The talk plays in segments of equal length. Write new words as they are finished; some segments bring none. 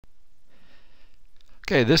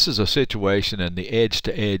Okay, this is a situation in the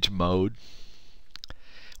edge-to-edge mode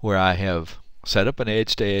where I have set up an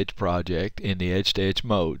edge-to-edge project in the edge-to-edge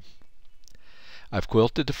mode. I've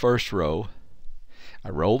quilted the first row, I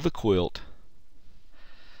roll the quilt,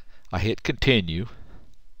 I hit continue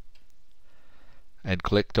and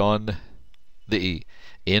clicked on the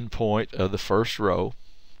end point of the first row,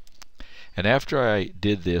 and after I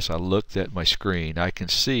did this I looked at my screen. I can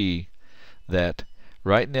see that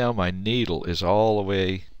right now my needle is all the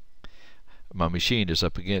way, my machine is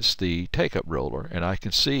up against the take-up roller, and I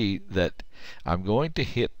can see that I'm going to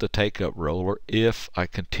hit the take-up roller if I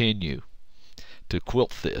continue to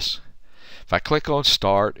quilt this. If I click on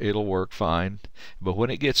start, it'll work fine, but when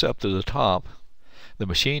it gets up to the top, the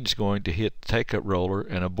machine is going to hit the take-up roller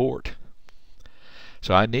and abort.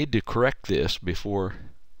 So I need to correct this before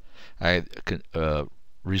I can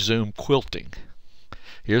resume quilting.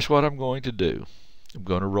 Here's what I'm going to do. I'm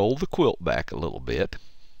going to roll the quilt back a little bit.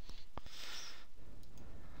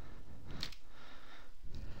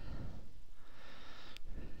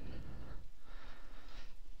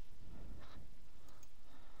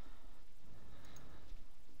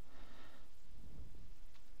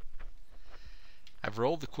 I've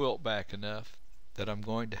rolled the quilt back enough that I'm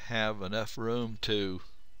going to have enough room to...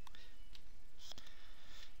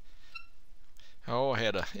 I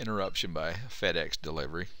had an interruption by FedEx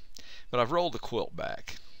delivery, but I've rolled the quilt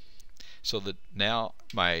back so that now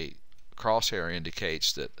my crosshair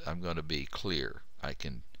indicates that I'm going to be clear. I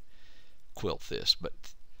can quilt this, but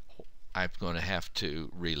I'm going to have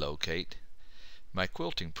to relocate my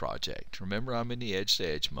quilting project. Remember, I'm in the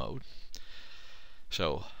edge-to-edge mode.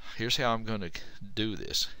 So here's how I'm going to do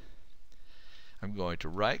this. I'm going to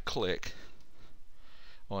right click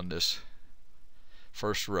on this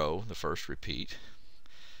first row, the first repeat.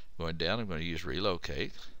 Going down, I'm going to use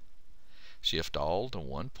relocate. Shift all to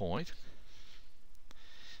one point.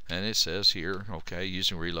 And it says here, okay,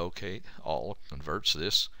 using relocate all converts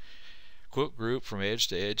this quilt group from edge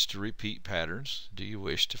to edge to repeat patterns. Do you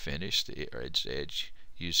wish to finish the edge to edge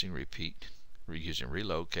using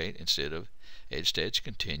relocate instead of edge to edge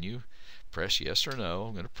continue? Press yes or no.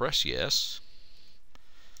 I'm going to press yes,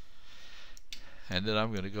 and then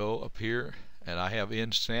I'm going to go up here, and I have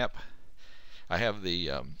end snap. I have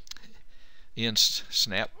the end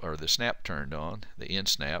snap, or the snap turned on, the end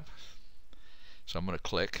snap. So I'm going to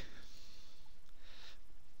click.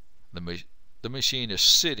 The machine is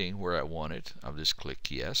sitting where I want it. I'll just click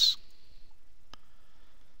yes.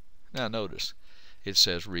 Now notice it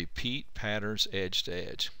says repeat patterns edge to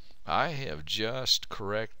edge. I have just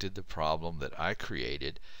corrected the problem that I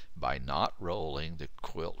created by not rolling the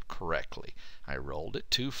quilt correctly. I rolled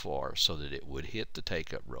it too far so that it would hit the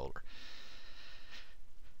take-up roller.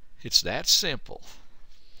 It's that simple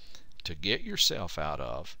to get yourself out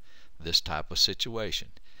of this type of situation.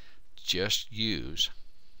 Just use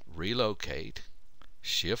relocate,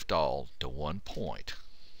 shift all to one point,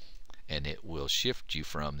 and it will shift you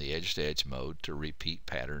from the edge-to-edge mode to repeat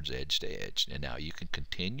patterns edge-to-edge. And now you can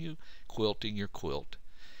continue quilting your quilt.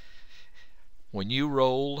 When you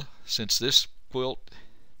roll, since this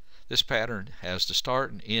pattern has the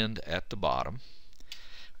start and end at the bottom,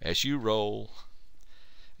 as you roll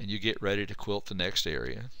and you get ready to quilt the next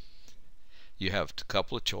area, you have a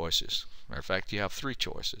couple of choices. Matter of fact, you have three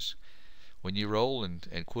choices. When you roll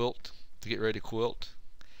and quilt, to get ready to quilt,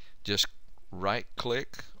 just right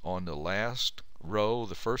click on the last row,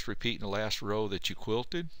 the first repeat in the last row that you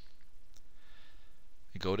quilted.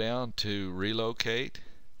 You go down to relocate,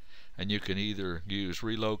 and you can either use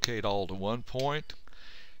relocate all to one point,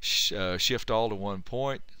 shift all to one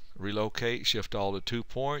point, relocate, shift all to 2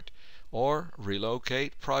 point, or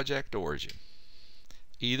relocate project origin.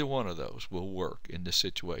 Either one of those will work in this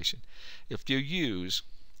situation. If you use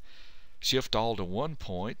shift all to 1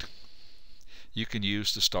 point, you can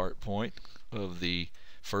use the start point of the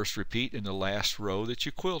first repeat in the last row that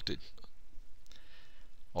you quilted,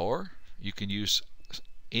 or you can use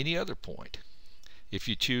any other point. If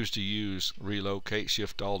you choose to use relocate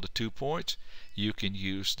shift all to 2 points, you can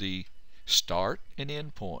use the start and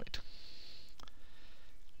end point,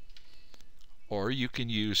 or you can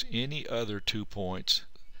use any other 2 points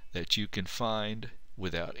that you can find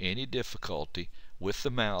without any difficulty with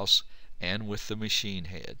the mouse and with the machine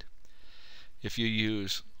head. If you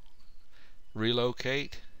use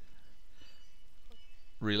relocate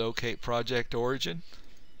project origin,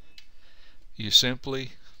 you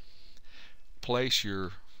simply place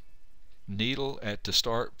your needle at the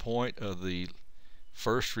start point of the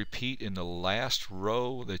first repeat in the last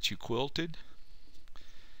row that you quilted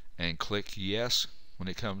and click yes when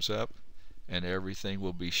it comes up, and everything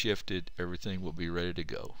will be shifted, everything will be ready to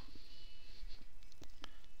go.